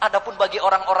 Adapun bagi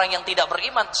orang-orang yang tidak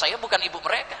beriman, saya bukan ibu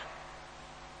mereka.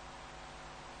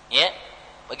 Ya,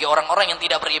 bagi orang-orang yang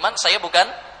tidak beriman, saya bukan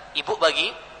ibu bagi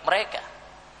mereka.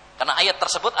 Karena ayat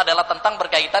tersebut adalah tentang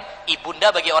berkaitan ibunda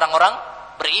bagi orang-orang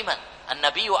beriman.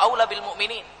 An-nabiyyu aula bil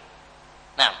mu'minin.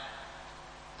 Nah,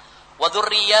 wa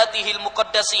dzurriyyatihil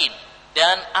muqaddasin,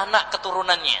 dan anak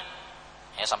keturunannya.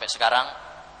 Ya, sampai sekarang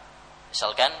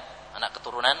misalkan anak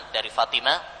keturunan dari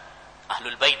Fatimah,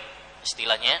 Ahlul Bait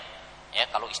istilahnya. Ya,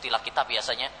 kalau istilah kita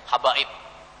biasanya habaib.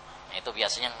 Nah, itu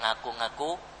biasanya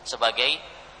ngaku-ngaku sebagai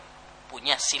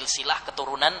punya silsilah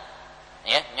keturunan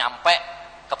ya, nyampe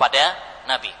kepada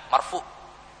Nabi, marfu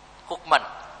hukman,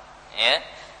 ya.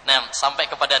 Nah, sampai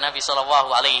kepada Nabi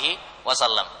sallallahu alaihi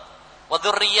wasallam. wa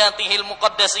dzurriyyatihil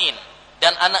muqaddasin,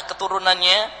 dan anak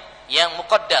keturunannya yang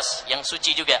muqaddas, yang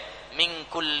suci juga, min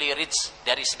kulli rijs,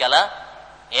 dari segala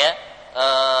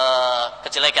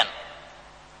kejelekan.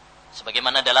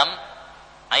 Sebagaimana dalam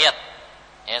ayat,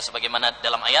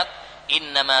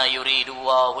 innama yuridu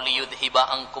Allahu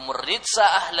liyudhiba ankumur rijsa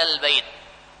ahlal bait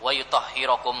wa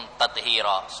yutahhirakum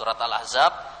tathira. Surat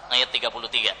Al-Ahzab ayat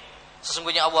 33.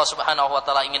 Sesungguhnya Allah Subhanahu wa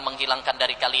taala ingin menghilangkan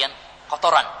dari kalian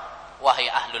kotoran, wahai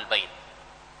ahlul bait.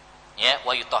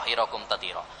 Wa yutahhirakum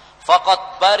tathira.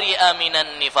 Faqad bari'a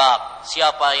minan nifaq.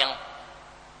 Siapa yang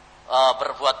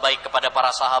berbuat baik kepada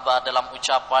para sahabat dalam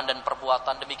ucapan dan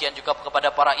perbuatan, demikian juga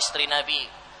kepada para istri Nabi,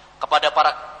 kepada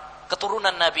para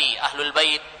keturunan Nabi, ahlul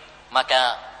bait,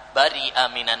 maka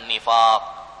bari'a minan nifaq,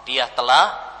 dia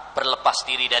telah berlepas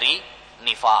diri dari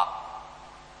nifaq.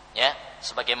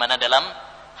 Sebagaimana dalam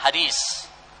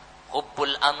hadis,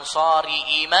 hubbul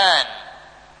ansari iman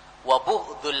wa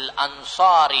bughdul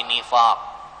ansari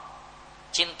nifaq.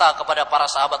 Cinta kepada para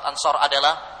sahabat Ansar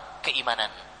adalah keimanan,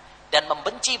 dan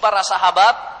membenci para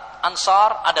sahabat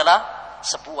Ansar adalah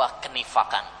sebuah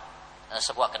kenifakan.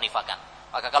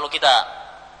 Maka kalau kita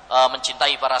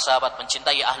mencintai para sahabat,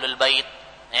 mencintai ahlul bait,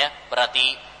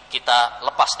 berarti kita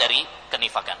lepas dari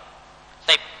kenifakan.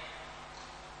 Taib.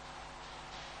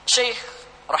 Syekh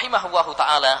rahimahullahu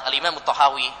taala Al-Imam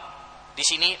Thahawiyah di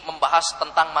sini membahas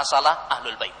tentang masalah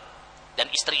ahlul bait dan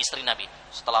istri-istri Nabi.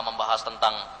 Setelah membahas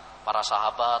tentang para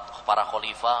sahabat, para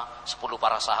khalifah, 10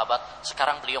 para sahabat,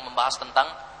 sekarang beliau membahas tentang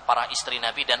para istri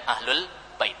Nabi dan ahlul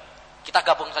bait. Kita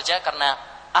gabung saja karena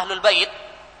ahlul bait,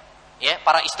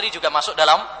 para istri juga masuk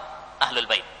dalam ahlul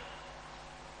bait.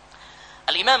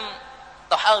 Al-Imam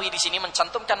Thahawiyah di sini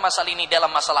mencantumkan masalah ini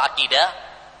dalam masalah akidah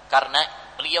karena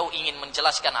beliau ingin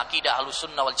menjelaskan akidah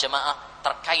Ahlussunnah wal Jamaah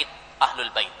terkait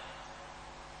ahlul bait.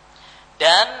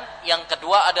 Dan yang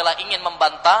kedua adalah ingin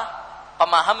membantah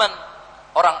pemahaman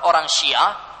orang-orang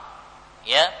Syiah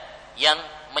yang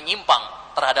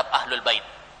menyimpang terhadap ahlul bait,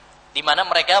 di mana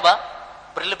mereka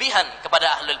berlebihan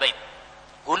kepada ahlul bait,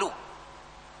 gulu,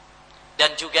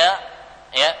 dan juga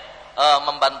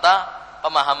membantah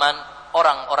pemahaman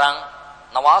orang-orang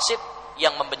Nawasib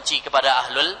yang membenci kepada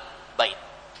ahlul bait.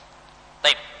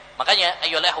 Baik, makanya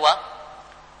ayyuhal ikhwah,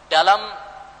 dalam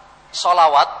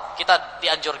sholawat kita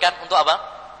dianjurkan untuk apa?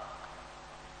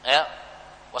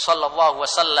 Wa sallallahu wa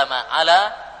sallama ala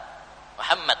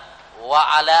Muhammad wa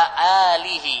ala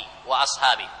alihi wa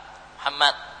ashabi.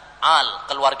 Muhammad, al,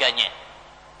 keluarganya.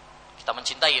 Kita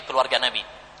mencintai keluarga Nabi.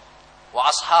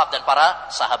 Wa ashab, dan para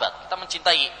sahabat. Kita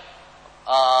mencintai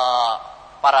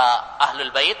para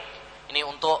ahlul bait ini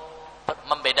untuk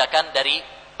membedakan dari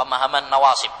pemahaman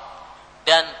Nawasib,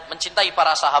 dan mencintai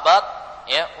para sahabat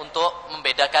untuk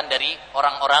membedakan dari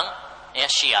orang-orang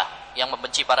Syiah yang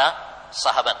membenci para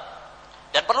sahabat.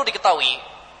 Dan perlu diketahui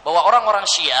bahwa orang-orang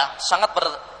Syiah sangat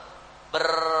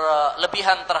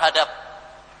berlebihan terhadap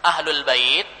ahlul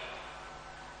bait,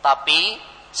 tapi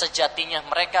sejatinya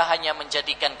mereka hanya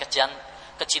menjadikan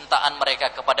kecintaan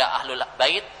mereka kepada ahlul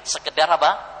bait sekedar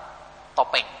apa?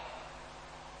 Topeng.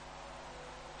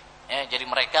 Jadi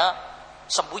mereka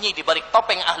sembunyi di balik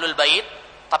topeng ahlul bait,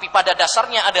 tapi pada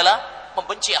dasarnya adalah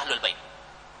membenci ahlul bait.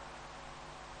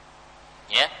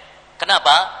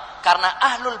 Kenapa? Karena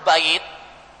ahlul bait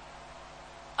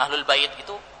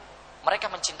itu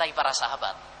mereka mencintai para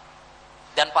sahabat,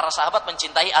 dan para sahabat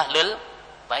mencintai ahlul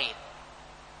bait.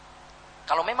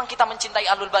 Kalau memang kita mencintai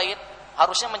ahlul bait,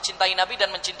 harusnya mencintai Nabi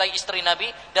dan mencintai istri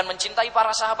Nabi dan mencintai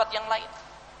para sahabat yang lain.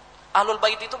 Ahlul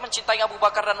bait itu mencintai Abu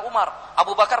Bakar dan Umar.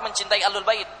 Abu Bakar mencintai ahlul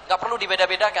bait, enggak perlu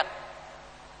dibeda-bedakan.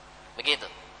 Begitu.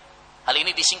 Hal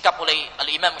ini disingkap oleh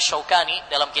Al-Imam Syaukani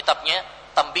dalam kitabnya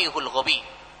Tanbihul Ghabi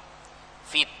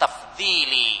fi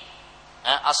tafdhili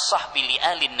as-sahbi li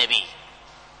alin nabi.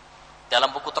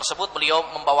 Dalam buku tersebut beliau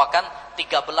membawakan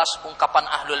 13 ungkapan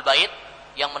ahlul bait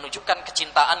yang menunjukkan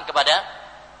kecintaan kepada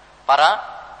para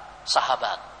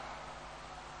sahabat.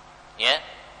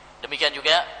 Demikian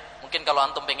juga, mungkin kalau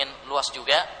antum pengen luas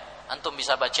juga, antum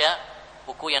bisa baca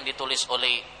buku yang ditulis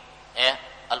oleh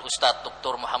Al-Ustadz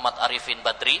Dr. Muhammad Arifin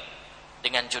Badri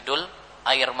dengan judul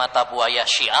Air Mata Buaya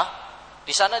Syiah.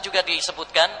 Di sana juga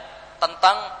disebutkan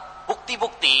tentang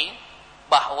bukti-bukti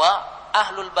bahwa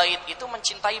ahlul bait itu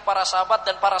mencintai para sahabat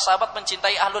dan para sahabat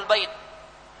mencintai ahlul bait.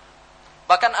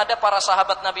 Bahkan ada para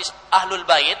sahabat Nabi ahlul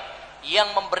bait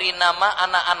yang memberi nama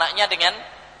anak-anaknya dengan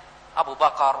Abu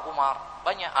Bakar, Umar,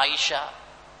 banyak, Aisyah,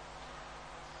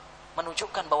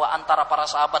 menunjukkan bahwa antara para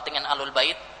sahabat dengan ahlul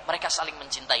bait mereka saling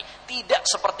mencintai. Tidak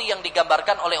seperti yang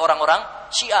digambarkan oleh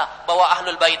orang-orang Syiah bahwa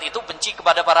ahlul bait itu benci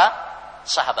kepada para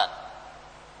sahabat.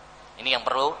 Ini yang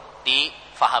perlu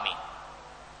difahami.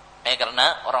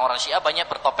 Karena orang-orang Syiah banyak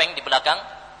bertopeng di belakang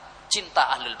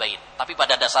cinta Ahlul Bait, tapi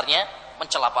pada dasarnya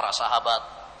mencela para sahabat.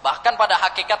 Bahkan pada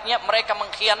hakikatnya mereka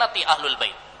mengkhianati Ahlul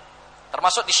Bait.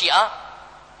 Termasuk di Syiah,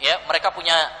 ya, mereka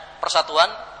punya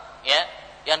persatuan, ya,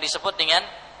 yang disebut dengan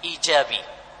Ijabi,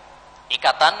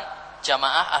 Ikatan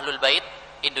Jamaah Ahlul Bait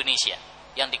Indonesia,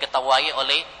 yang diketuai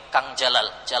oleh Kang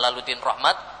Jalaluddin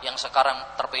Rahmat yang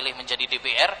sekarang terpilih menjadi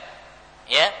DPR,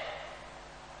 ya.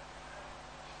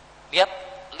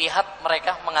 Lihat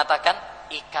mereka mengatakan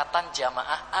Ikatan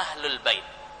Jamaah Ahlul Bait.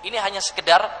 Ini hanya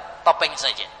sekedar topeng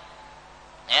saja.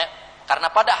 Ya,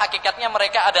 karena pada hakikatnya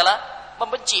mereka adalah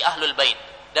membenci Ahlul Bait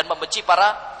dan membenci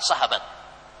para sahabat.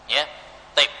 Ya.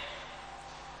 Baik.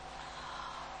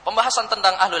 Pembahasan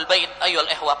tentang Ahlul Bait ayyul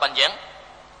ikhwah panjang.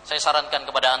 Saya sarankan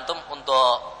kepada antum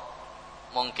untuk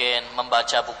mungkin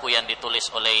membaca buku yang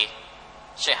ditulis oleh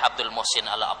Syekh Abdul Muhsin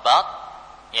Al-Abbad,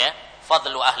 ya,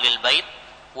 Fadlu Ahlul Bait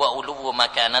wa uluwu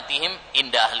makanatihim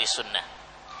inda ahli sunnah.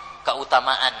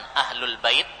 Keutamaan Ahlul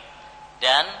Bait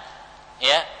dan,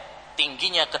 ya,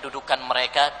 tingginya kedudukan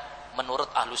mereka menurut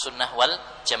Ahlu Sunnah wal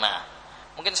Jamaah.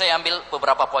 Mungkin saya ambil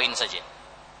beberapa poin saja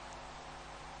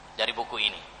dari buku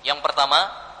ini. Yang pertama,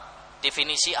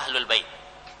 definisi Ahlul Bait.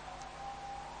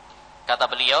 Kata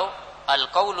beliau,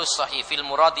 al-qaulus sahih fil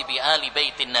muradi bi ali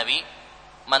baitin nabi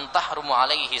man tahrumu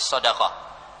alaihi shadaqah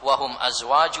wa hum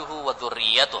azwajuhu wa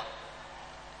dzurriyyatuh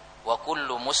wa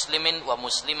kullu muslimin wa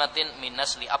muslimatin min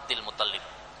nasli Abdul Muttalib.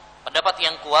 Pendapat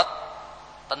yang kuat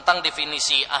tentang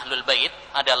definisi Ahlul Bait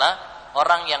adalah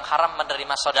orang yang haram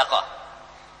menerima sedekah.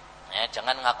 Ya,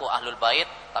 jangan ngaku Ahlul Bait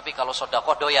tapi kalau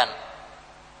sedekah doyan.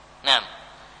 Nah,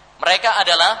 mereka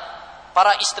adalah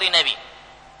para istri Nabi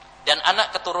dan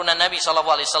anak keturunan Nabi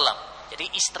SAW. Jadi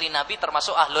istri Nabi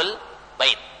termasuk Ahlul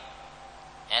Bait.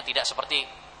 Ya, tidak seperti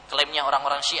klaimnya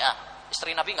orang-orang Syiah,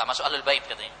 istri Nabi enggak masuk Ahlul Bait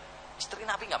katanya. Istri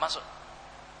Nabi enggak masuk.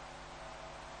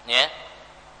 Ya.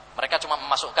 Mereka cuma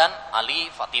memasukkan Ali,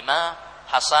 Fatimah,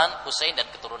 Hasan, Husain dan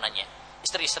keturunannya.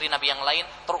 Istri-istri Nabi yang lain,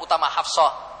 terutama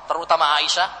Hafsah, terutama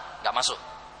Aisyah, enggak masuk.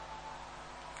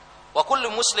 Wa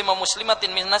kullu muslim wa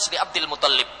muslimatin min nasli Abdul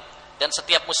Muttalib. Dan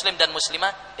setiap muslim dan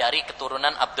muslimah dari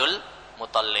keturunan Abdul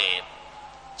Muttalib.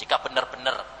 Jika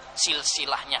benar-benar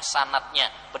silsilahnya,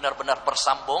 sanadnya benar-benar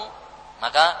bersambung,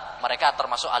 maka mereka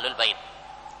termasuk Ahlul Bait.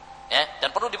 Ya,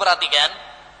 dan perlu diperhatikan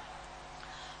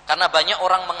karena banyak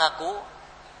orang mengaku,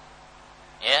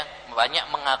 ya,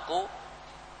 banyak mengaku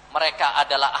mereka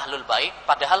adalah Ahlul Bait,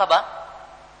 padahal apa?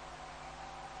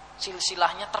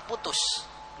 Silsilahnya terputus,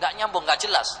 nggak nyambung, nggak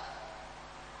jelas.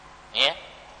 Ya,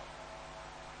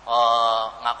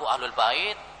 ngaku Ahlul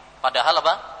Bait, padahal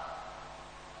apa?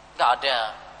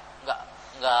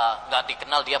 Nggak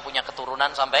dikenal dia punya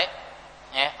keturunan sampai,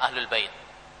 ya, Ahlul Bait,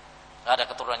 nggak ada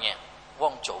keturunannya.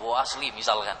 Wong Jawa asli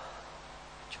misalkan,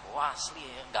 Jawa asli,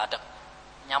 nggak ada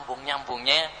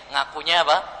nyambung-nyambungnya, ngakunya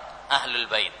apa? Ahlul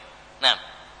Bait. Nah,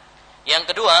 yang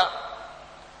kedua,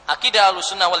 akidah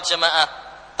Ahlussunnah wal Jamaah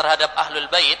terhadap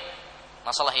Ahlul Bait,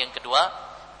 masalah yang kedua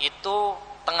itu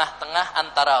tengah-tengah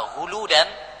antara hulu dan,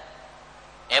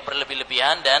 ya,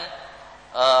 berlebih-lebihan dan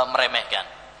meremehkan.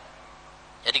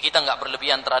 Jadi kita nggak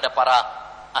berlebihan terhadap para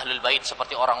Ahlul Bait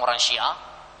seperti orang-orang Syiah,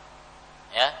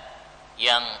 ya,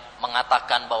 yang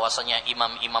mengatakan bahwasanya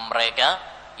imam-imam mereka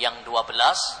yang 12,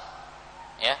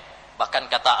 ya, bahkan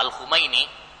kata Al-Khumaini,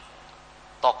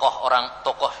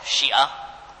 tokoh Syiah,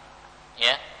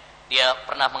 ya, dia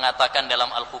pernah mengatakan dalam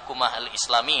Al-Hukumah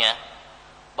Al-Islamiyah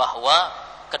bahwa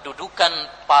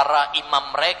kedudukan para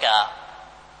imam mereka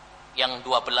yang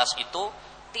 12 itu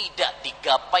tidak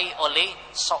digapai oleh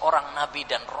seorang nabi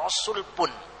dan rasul pun,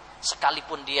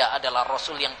 sekalipun dia adalah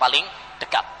rasul yang paling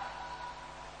dekat.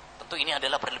 Tentu ini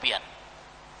adalah berlebihan.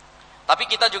 Tapi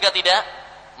kita juga tidak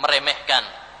meremehkan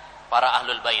para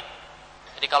Ahlul Bait.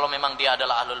 Jadi kalau memang dia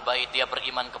adalah Ahlul Bait, dia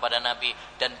beriman kepada Nabi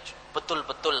dan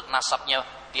betul-betul nasabnya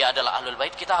dia adalah Ahlul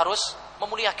Bait, kita harus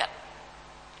memuliakan.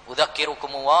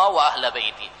 Udzakirukum wa ahla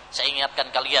baiti. Saya ingatkan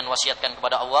kalian, wasiatkan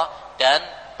kepada Allah dan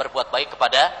berbuat baik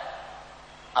kepada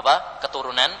apa?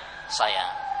 Keturunan saya.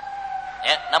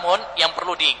 Ya, namun yang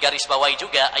perlu digarisbawahi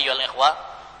juga ayyuhal ikhwah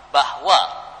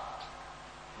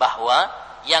bahwa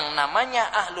yang namanya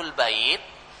Ahlul Bait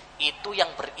itu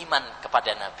yang beriman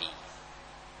kepada Nabi.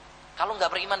 Kalau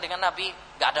nggak beriman dengan Nabi,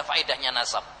 nggak ada faedahnya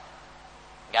nasab.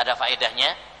 Nggak ada faedahnya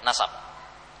nasab.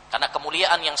 Karena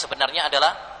kemuliaan yang sebenarnya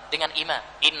adalah dengan iman.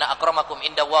 Inna akramakum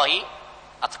indallahi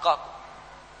atqakum.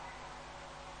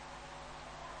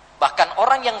 Bahkan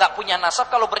orang yang nggak punya nasab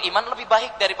kalau beriman lebih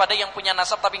baik daripada yang punya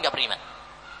nasab tapi nggak beriman.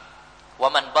 Wa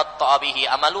man batta'a bihi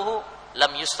amaluhu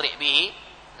lam yusri' bihi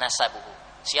nasabuhu.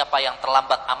 Siapa yang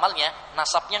terlambat amalnya,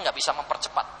 nasabnya nggak bisa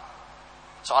mempercepat.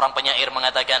 Seorang penyair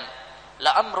mengatakan,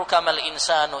 la amruka mal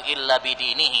insanu illa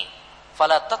bidinihi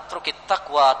fala tatrukit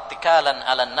taqwa tikalan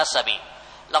 'alan nasabi.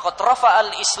 Laqad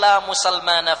rafa'al islamu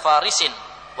salmana farisin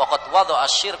wa qad wada'a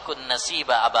syirkun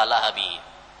nasiba abalahabi.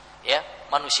 Ya,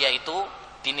 manusia itu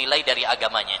dinilai dari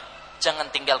agamanya.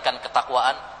 Jangan tinggalkan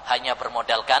ketakwaan hanya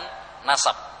bermodalkan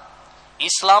nasab.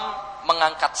 Islam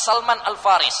mengangkat Salman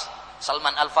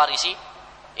Al-Farisi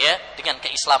ya dengan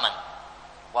keislaman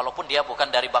walaupun dia bukan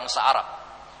dari bangsa Arab,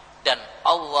 dan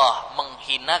Allah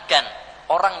menghinakan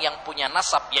orang yang punya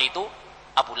nasab yaitu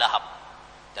Abu Lahab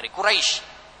dari Quraisy.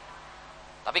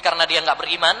 Tapi karena dia enggak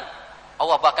beriman,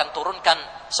 Allah bahkan turunkan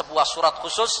sebuah surat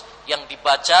khusus yang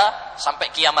dibaca sampai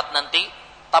kiamat nanti,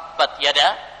 tabbat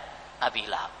yada Abi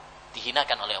Lahab,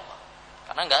 dihinakan oleh Allah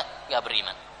karena enggak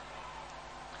beriman.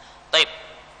 Taib.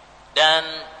 Dan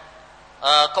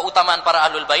keutamaan para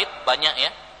ahlul bait banyak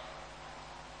ya.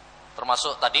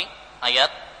 Termasuk tadi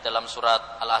ayat dalam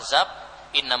surat Al-Ahzab,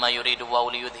 innama yuridu wa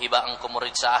liyudhiba ankum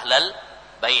rijsa ahlal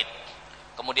bait.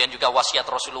 Kemudian juga wasiat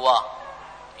Rasulullah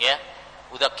ya,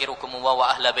 udzakirukum wa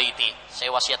ahla baiti.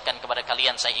 Saya wasiatkan kepada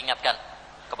kalian, saya ingatkan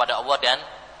kepada Allah dan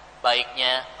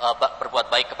baiknya berbuat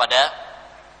baik kepada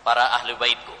para ahli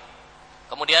baitku.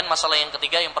 Kemudian masalah yang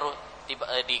ketiga yang perlu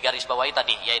digarisbawahi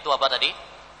tadi, yaitu apa tadi?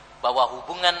 Bahwa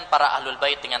hubungan para ahlul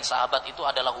bait dengan sahabat itu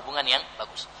adalah hubungan yang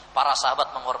bagus. Para sahabat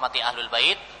menghormati ahlul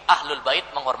bait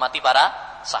menghormati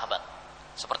para sahabat.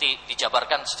 Seperti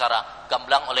dijabarkan secara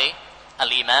gamblang oleh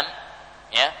Al-Imam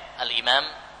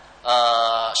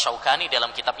Syaukani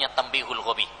dalam kitabnya Tanbihul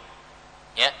Ghabi.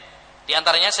 Ya. Di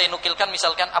antaranya saya nukilkan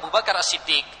misalkan Abu Bakar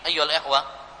As-Siddiq ayyuhal ikhwah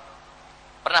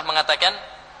pernah mengatakan,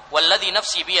 walladzi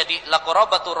nafsi biyadi la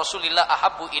qarabatu Rasulillah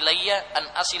ahabbu ilayya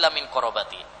an asila min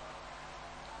qarabati.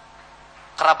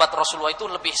 Kerabat Rasulullah itu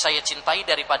lebih saya cintai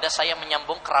daripada saya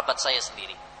menyambung kerabat saya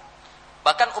sendiri.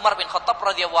 Bahkan Umar bin Khattab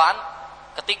radhiyallahu an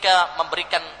ketika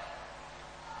memberikan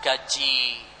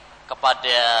gaji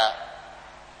kepada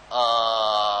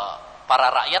para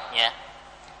rakyatnya,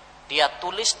 dia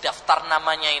tulis daftar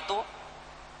namanya itu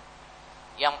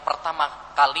yang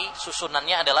pertama kali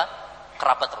susunannya adalah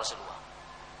kerabat Rasulullah.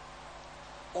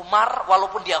 Umar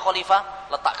walaupun dia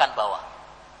khalifah letakkan bawah.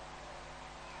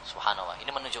 Subhanallah.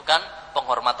 Ini menunjukkan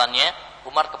penghormatannya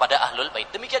Umar kepada ahlul bait.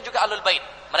 Demikian juga ahlul bait.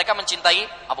 Mereka mencintai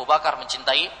Abu Bakar,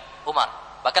 mencintai Umar.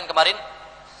 Bahkan kemarin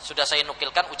sudah saya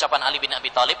nukilkan ucapan Ali bin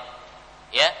Abi Thalib,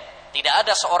 ya, tidak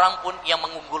ada seorang pun yang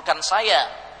mengunggulkan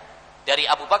saya dari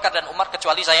Abu Bakar dan Umar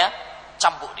kecuali saya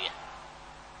cambuk dia.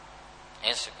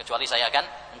 Yes, kecuali saya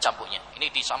akan mencambuknya. Ini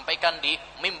disampaikan di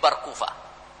mimbar Kufah.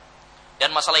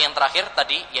 Dan masalah yang terakhir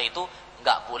tadi yaitu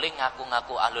enggak boleh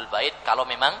ngaku-ngaku ahlul bait kalau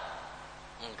memang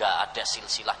enggak ada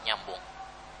silsilah nyambung.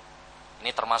 Ini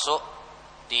termasuk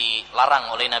dilarang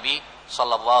oleh Nabi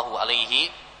sallallahu alaihi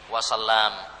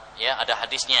wasallam. Ya, ada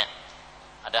hadisnya.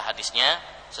 Ada hadisnya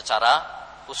secara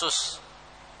khusus.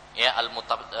 Ya,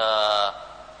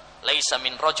 laisa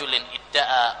min rajulin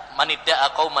idda'a man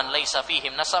idda'a qauman laisa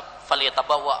fihim nasab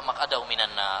falyatabawwa maq'adahu minan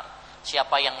nar.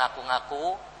 Siapa yang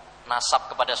ngaku-ngaku nasab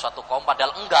kepada suatu kaum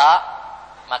padahal enggak,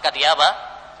 maka dia apa?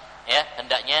 Ya,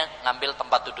 hendaknya ngambil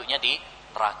tempat duduknya di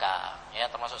neraka. Ya,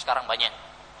 termasuk sekarang banyak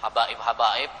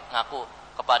habaib ngaku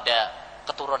kepada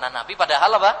keturunan Nabi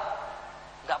padahal apa?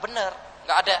 Enggak benar,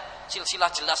 enggak ada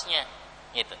silsilah jelasnya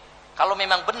gitu. Kalau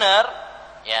memang benar,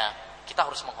 ya kita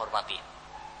harus menghormati.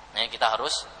 Nah, kita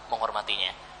harus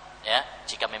menghormatinya. Ya,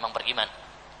 jika memang beriman.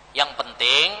 Yang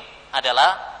penting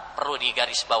adalah perlu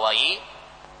digarisbawahi,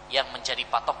 yang menjadi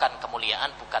patokan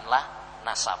kemuliaan bukanlah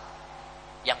nasab.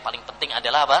 Yang paling penting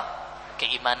adalah apa?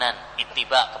 Keimanan,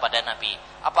 ittiba kepada Nabi.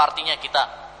 Apa artinya kita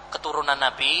keturunan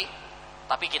Nabi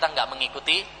tapi kita enggak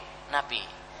mengikuti Nabi?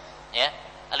 Ya,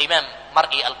 Al-Imam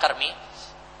Mar'i Al-Karmi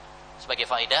sebagai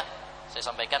faedah saya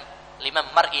sampaikan, Imam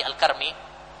Mar'i Al-Karmi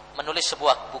menulis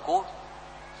sebuah buku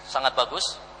sangat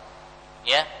bagus,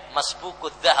 ya,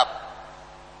 Masbukud Dhahab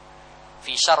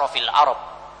fi syarafil Arab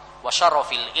wa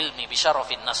syarafil ilmi bi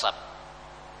syarafin nasab.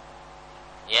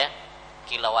 Ya,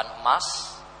 kilauan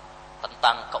emas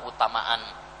tentang keutamaan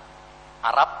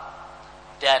Arab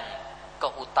dan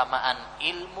keutamaan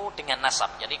ilmu dengan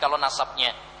nasab. Jadi kalau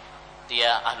nasabnya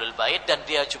dia ahlul bait dan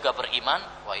dia juga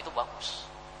beriman, wah itu bagus.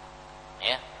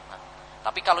 Ya. Nah,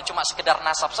 tapi kalau cuma sekedar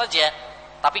nasab saja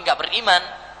tapi enggak beriman,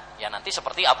 ya nanti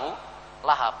seperti Abu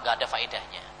Lahab, enggak ada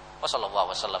faedahnya. Wassallallahu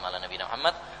wasallam ala nabiyina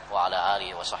Muhammad wa ala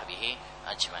alihi wa sahbihi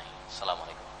ajmain.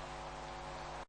 Assalamualaikum.